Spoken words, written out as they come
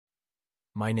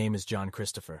My name is John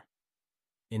Christopher.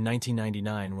 In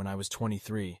 1999, when I was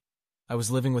 23, I was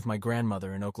living with my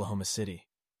grandmother in Oklahoma City.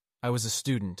 I was a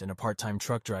student and a part-time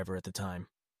truck driver at the time.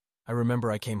 I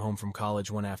remember I came home from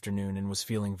college one afternoon and was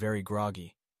feeling very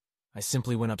groggy. I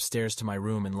simply went upstairs to my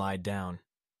room and lied down.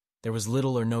 There was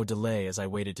little or no delay as I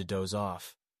waited to doze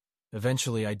off.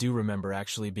 Eventually, I do remember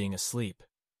actually being asleep.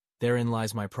 Therein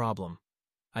lies my problem.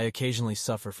 I occasionally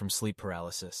suffer from sleep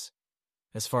paralysis.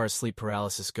 As far as sleep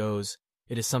paralysis goes,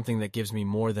 it is something that gives me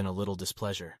more than a little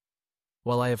displeasure.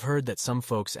 While I have heard that some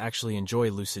folks actually enjoy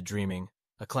lucid dreaming,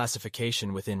 a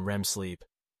classification within REM sleep,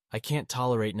 I can't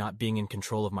tolerate not being in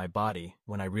control of my body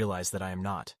when I realize that I am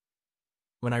not.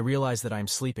 When I realize that I am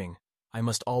sleeping, I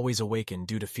must always awaken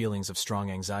due to feelings of strong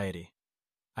anxiety.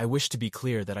 I wish to be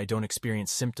clear that I don't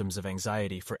experience symptoms of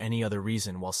anxiety for any other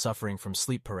reason while suffering from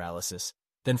sleep paralysis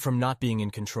than from not being in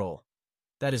control.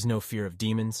 That is no fear of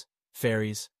demons,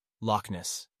 fairies, Loch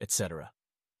Ness, etc.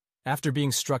 After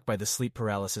being struck by the sleep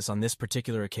paralysis on this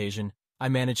particular occasion, I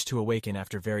managed to awaken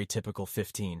after very typical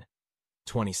 15,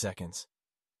 20 seconds.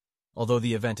 Although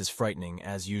the event is frightening,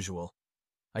 as usual,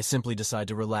 I simply decide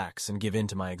to relax and give in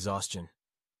to my exhaustion.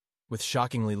 With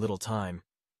shockingly little time,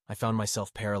 I found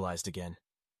myself paralyzed again.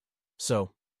 So,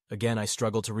 again I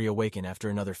struggled to reawaken after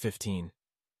another 15,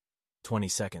 20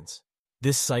 seconds.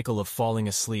 This cycle of falling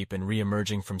asleep and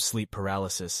re-emerging from sleep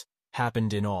paralysis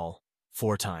happened in all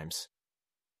 4 times.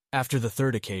 After the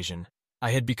third occasion,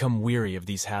 I had become weary of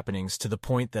these happenings to the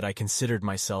point that I considered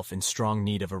myself in strong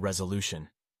need of a resolution.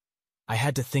 I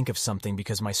had to think of something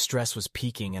because my stress was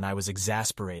peaking and I was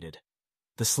exasperated.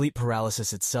 The sleep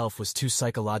paralysis itself was too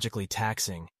psychologically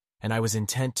taxing, and I was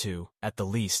intent to, at the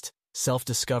least,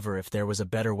 self-discover if there was a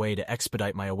better way to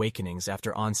expedite my awakenings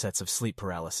after onsets of sleep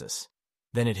paralysis.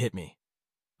 Then it hit me.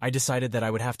 I decided that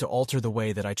I would have to alter the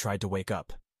way that I tried to wake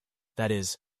up. That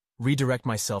is, redirect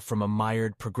myself from a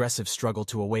mired, progressive struggle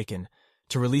to awaken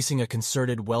to releasing a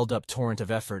concerted, welled-up torrent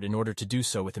of effort in order to do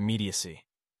so with immediacy.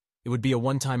 It would be a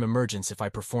one-time emergence if I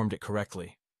performed it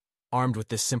correctly. Armed with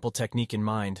this simple technique in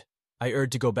mind, I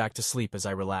urged to go back to sleep as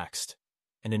I relaxed,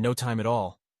 and in no time at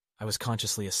all, I was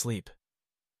consciously asleep.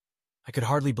 I could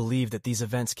hardly believe that these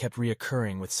events kept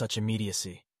reoccurring with such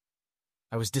immediacy.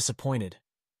 I was disappointed,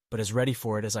 but as ready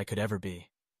for it as I could ever be.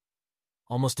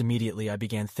 Almost immediately, I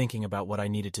began thinking about what I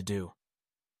needed to do.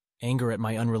 Anger at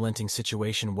my unrelenting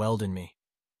situation welled in me.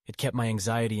 It kept my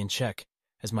anxiety in check,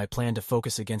 as my plan to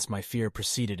focus against my fear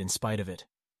proceeded in spite of it.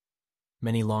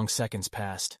 Many long seconds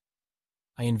passed.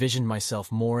 I envisioned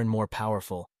myself more and more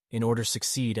powerful in order to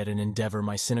succeed at an endeavor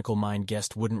my cynical mind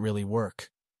guessed wouldn't really work.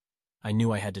 I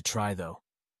knew I had to try, though.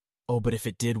 Oh, but if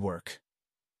it did work.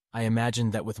 I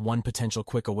imagined that with one potential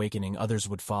quick awakening, others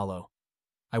would follow.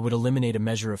 I would eliminate a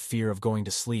measure of fear of going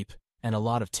to sleep and a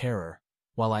lot of terror,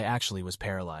 while I actually was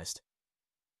paralyzed.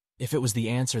 If it was the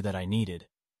answer that I needed,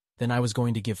 then I was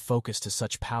going to give focus to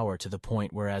such power to the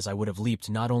point whereas I would have leaped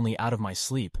not only out of my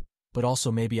sleep, but also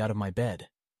maybe out of my bed.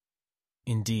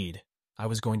 Indeed, I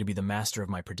was going to be the master of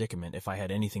my predicament if I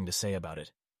had anything to say about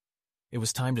it. It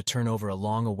was time to turn over a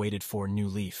long-awaited-for new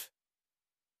leaf.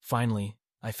 Finally,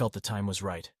 I felt the time was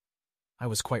right. I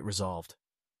was quite resolved.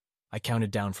 I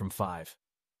counted down from 5.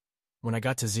 When I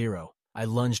got to 0, I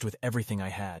lunged with everything I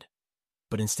had.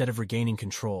 But instead of regaining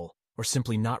control, or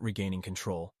simply not regaining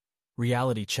control,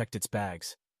 reality checked its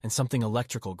bags, and something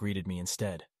electrical greeted me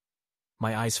instead.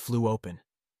 My eyes flew open.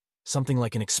 Something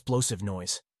like an explosive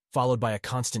noise, followed by a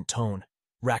constant tone,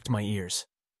 racked my ears.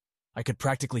 I could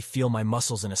practically feel my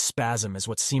muscles in a spasm as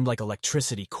what seemed like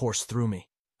electricity coursed through me.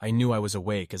 I knew I was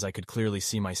awake as I could clearly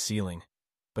see my ceiling,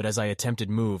 but as I attempted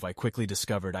move, I quickly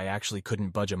discovered I actually couldn't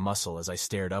budge a muscle as I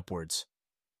stared upwards.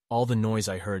 All the noise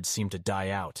I heard seemed to die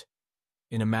out.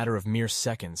 In a matter of mere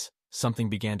seconds, something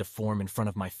began to form in front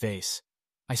of my face.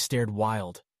 I stared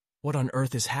wild. What on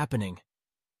earth is happening?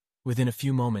 Within a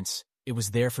few moments, it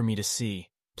was there for me to see,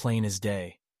 plain as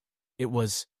day. It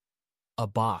was a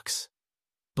box.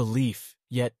 Belief,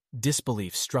 yet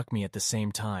disbelief, struck me at the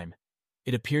same time.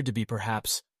 It appeared to be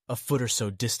perhaps a foot or so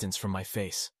distance from my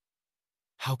face.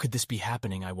 How could this be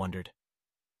happening, I wondered.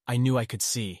 I knew I could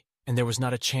see, and there was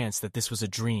not a chance that this was a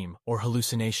dream or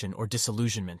hallucination or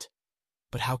disillusionment.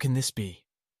 But how can this be?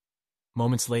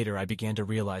 Moments later, I began to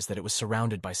realize that it was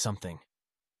surrounded by something.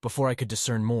 Before I could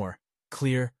discern more,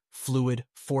 clear, fluid,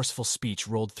 forceful speech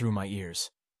rolled through my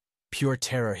ears. Pure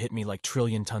terror hit me like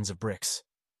trillion tons of bricks.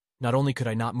 Not only could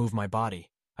I not move my body,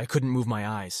 I couldn't move my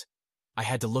eyes. I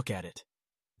had to look at it.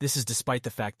 This is despite the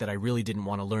fact that I really didn't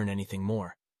want to learn anything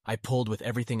more. I pulled with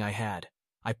everything I had.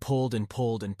 I pulled and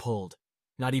pulled and pulled.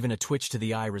 Not even a twitch to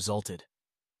the eye resulted.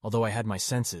 Although I had my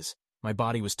senses, My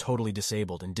body was totally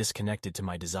disabled and disconnected to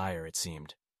my desire, it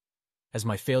seemed. As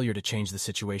my failure to change the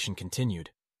situation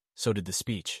continued, so did the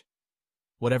speech.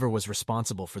 Whatever was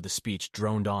responsible for the speech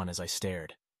droned on as I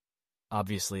stared.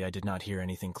 Obviously, I did not hear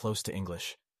anything close to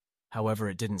English. However,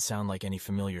 it didn't sound like any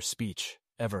familiar speech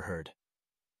ever heard.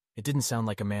 It didn't sound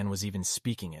like a man was even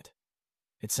speaking it.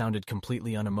 It sounded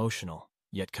completely unemotional,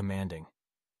 yet commanding.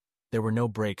 There were no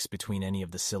breaks between any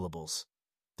of the syllables.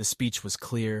 The speech was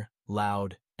clear,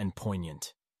 loud, and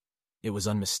poignant. It was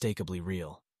unmistakably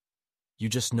real. You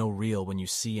just know real when you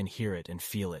see and hear it and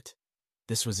feel it.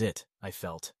 This was it, I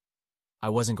felt. I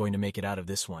wasn't going to make it out of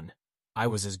this one. I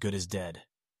was as good as dead.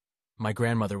 My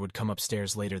grandmother would come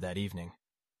upstairs later that evening.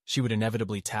 She would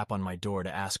inevitably tap on my door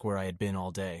to ask where I had been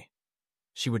all day.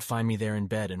 She would find me there in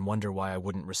bed and wonder why I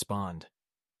wouldn't respond.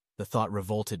 The thought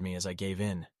revolted me as I gave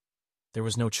in. There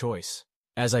was no choice.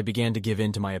 As I began to give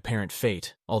in to my apparent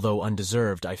fate, although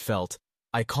undeserved,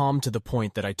 I calmed to the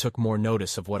point that I took more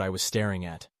notice of what I was staring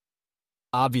at.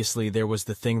 Obviously, there was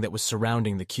the thing that was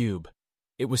surrounding the cube.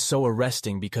 It was so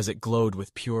arresting because it glowed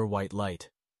with pure white light.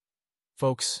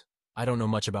 Folks, I don't know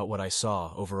much about what I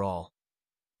saw overall,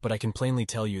 but I can plainly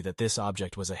tell you that this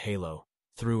object was a halo,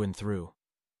 through and through.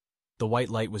 The white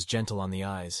light was gentle on the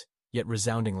eyes, yet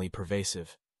resoundingly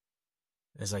pervasive.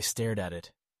 As I stared at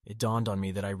it, it dawned on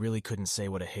me that I really couldn't say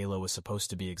what a halo was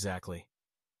supposed to be exactly.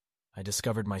 I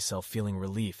discovered myself feeling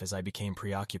relief as I became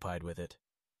preoccupied with it.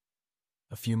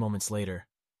 A few moments later,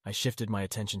 I shifted my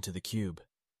attention to the cube.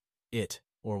 It,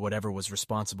 or whatever was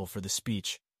responsible for the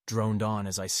speech, droned on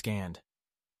as I scanned.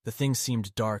 The thing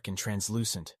seemed dark and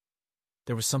translucent.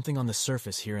 There was something on the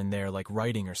surface here and there like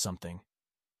writing or something.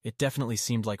 It definitely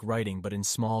seemed like writing, but in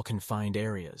small, confined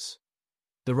areas.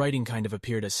 The writing kind of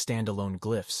appeared as standalone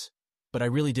glyphs, but I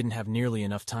really didn't have nearly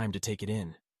enough time to take it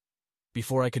in.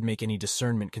 Before I could make any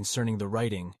discernment concerning the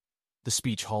writing, the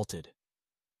speech halted.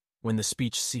 When the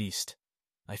speech ceased,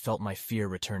 I felt my fear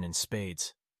return in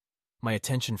spades. My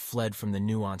attention fled from the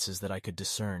nuances that I could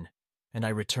discern, and I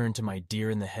returned to my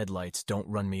deer-in-the-headlights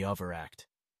don't-run-me-over act.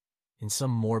 In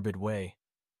some morbid way,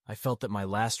 I felt that my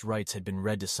last rites had been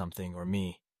read to something or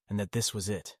me, and that this was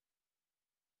it.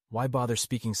 Why bother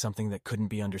speaking something that couldn't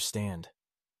be understood?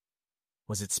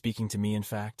 Was it speaking to me, in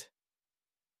fact?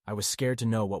 I was scared to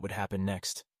know what would happen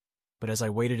next, but as I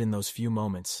waited in those few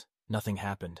moments, nothing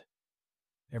happened.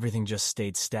 Everything just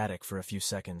stayed static for a few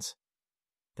seconds.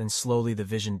 Then slowly the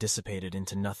vision dissipated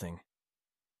into nothing.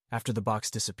 After the box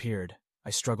disappeared, I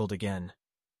struggled again.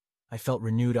 I felt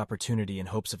renewed opportunity and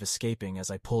hopes of escaping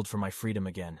as I pulled for my freedom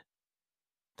again.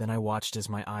 Then I watched as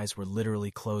my eyes were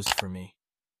literally closed for me.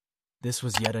 This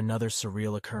was yet another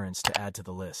surreal occurrence to add to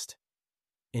the list.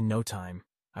 In no time,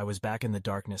 I was back in the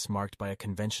darkness marked by a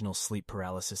conventional sleep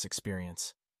paralysis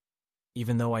experience.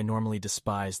 Even though I normally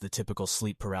despised the typical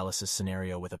sleep paralysis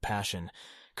scenario with a passion,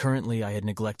 currently I had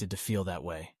neglected to feel that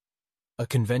way. A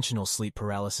conventional sleep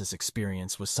paralysis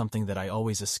experience was something that I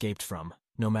always escaped from,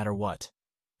 no matter what,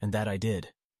 and that I did.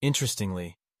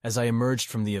 Interestingly, as I emerged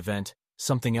from the event,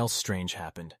 something else strange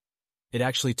happened. It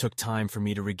actually took time for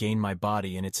me to regain my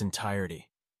body in its entirety.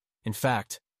 In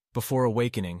fact, before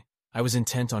awakening, I was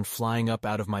intent on flying up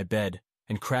out of my bed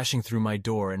and crashing through my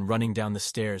door and running down the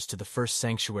stairs to the first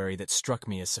sanctuary that struck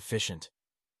me as sufficient.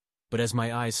 But as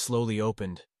my eyes slowly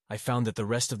opened, I found that the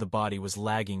rest of the body was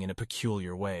lagging in a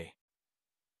peculiar way.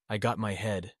 I got my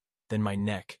head, then my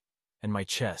neck, and my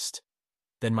chest,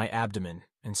 then my abdomen,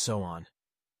 and so on.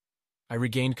 I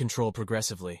regained control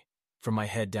progressively, from my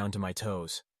head down to my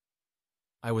toes.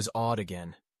 I was awed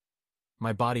again.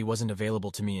 My body wasn't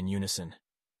available to me in unison.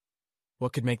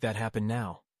 What could make that happen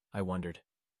now? I wondered.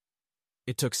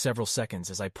 It took several seconds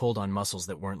as I pulled on muscles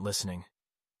that weren't listening.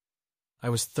 I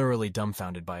was thoroughly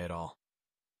dumbfounded by it all.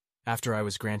 After I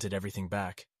was granted everything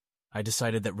back, I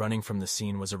decided that running from the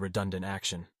scene was a redundant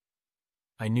action.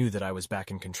 I knew that I was back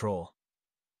in control.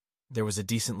 There was a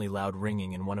decently loud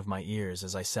ringing in one of my ears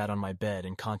as I sat on my bed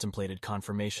and contemplated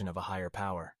confirmation of a higher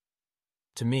power.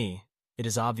 To me, it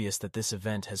is obvious that this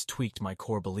event has tweaked my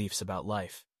core beliefs about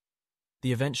life.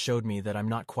 The event showed me that I'm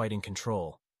not quite in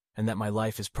control, and that my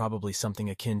life is probably something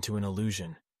akin to an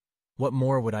illusion. What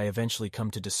more would I eventually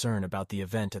come to discern about the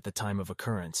event at the time of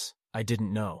occurrence? I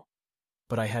didn't know,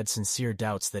 but I had sincere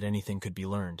doubts that anything could be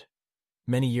learned.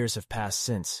 Many years have passed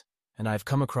since, and I've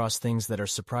come across things that are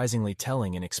surprisingly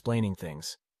telling in explaining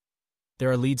things. There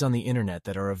are leads on the internet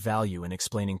that are of value in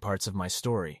explaining parts of my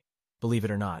story, believe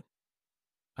it or not.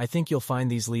 I think you'll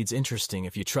find these leads interesting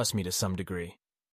if you trust me to some degree.